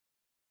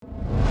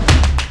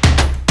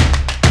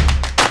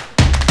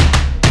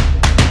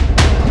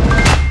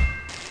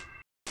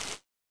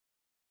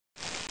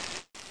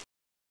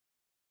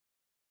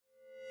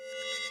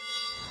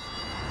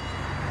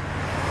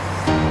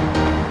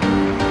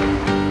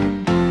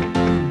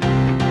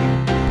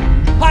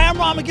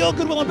Gill,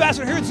 Goodwill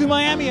Ambassador here at Zoo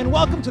Miami, and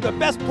welcome to the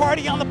best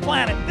party on the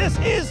planet. This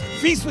is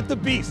Feast with the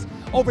Beast.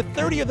 Over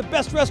 30 of the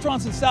best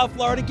restaurants in South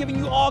Florida, giving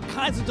you all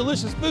kinds of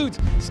delicious foods,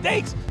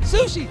 steaks,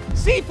 sushi,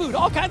 seafood,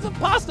 all kinds of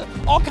pasta,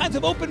 all kinds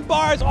of open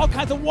bars, all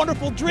kinds of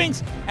wonderful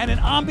drinks, and an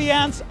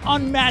ambiance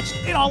unmatched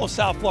in all of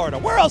South Florida.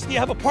 Where else do you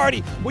have a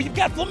party where you've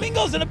got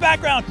flamingos in the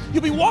background?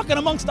 You'll be walking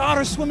amongst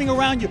otters swimming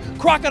around you,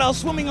 crocodiles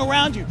swimming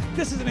around you.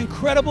 This is an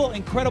incredible,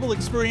 incredible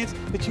experience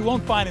that you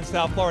won't find in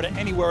South Florida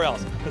anywhere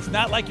else. It's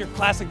not like your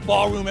classic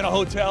ballroom in a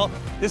hotel.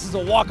 This is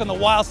a walk on the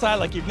wild side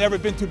like you've never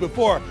been to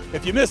before.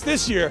 If you missed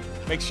this year,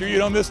 make sure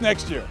you don't miss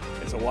next year.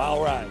 It's a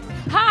wild ride.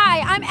 Hi,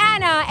 I'm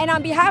Anna, and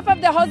on behalf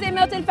of the Jose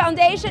Milton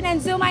Foundation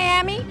and Zoo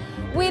Miami,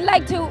 we'd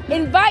like to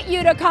invite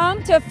you to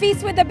come to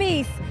Feast with the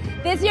Beast.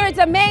 This year it's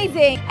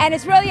amazing, and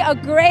it's really a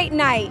great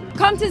night.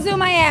 Come to Zoo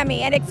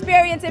Miami and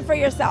experience it for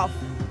yourself.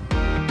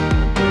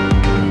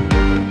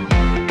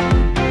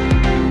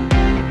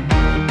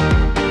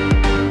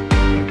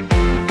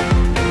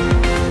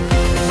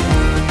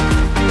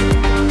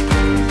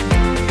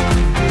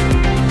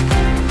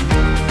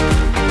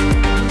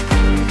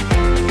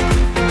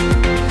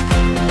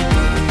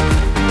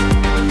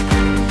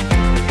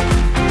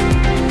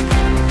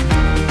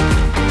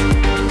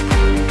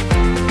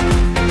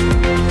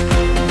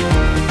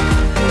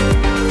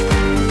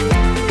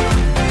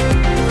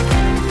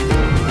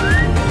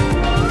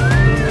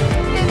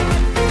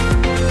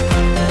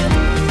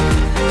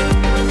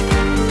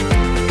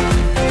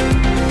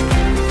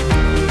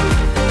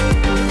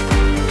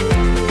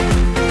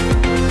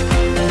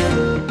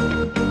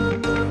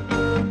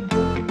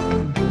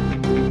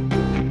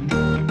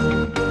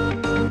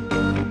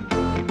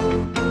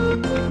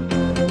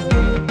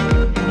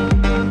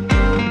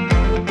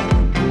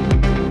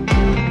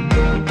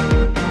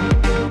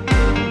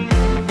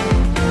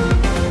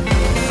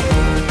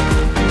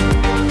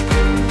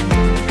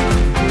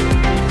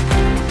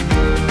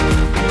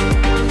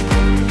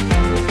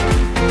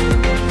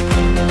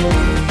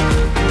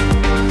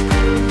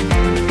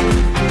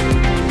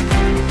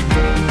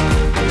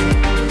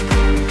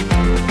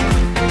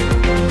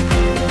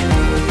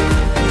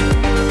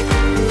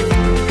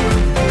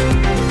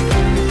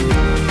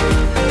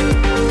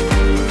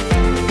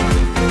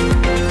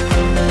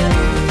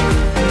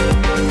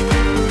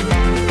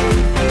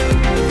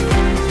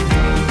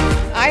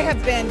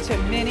 To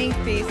many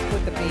Feasts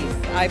with the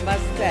Beast, I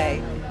must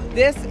say.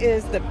 This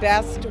is the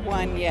best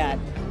one yet.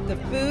 The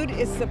food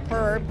is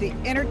superb, the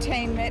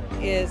entertainment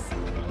is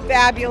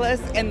fabulous,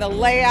 and the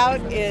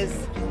layout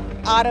is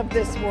out of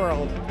this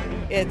world.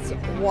 It's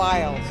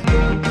wild.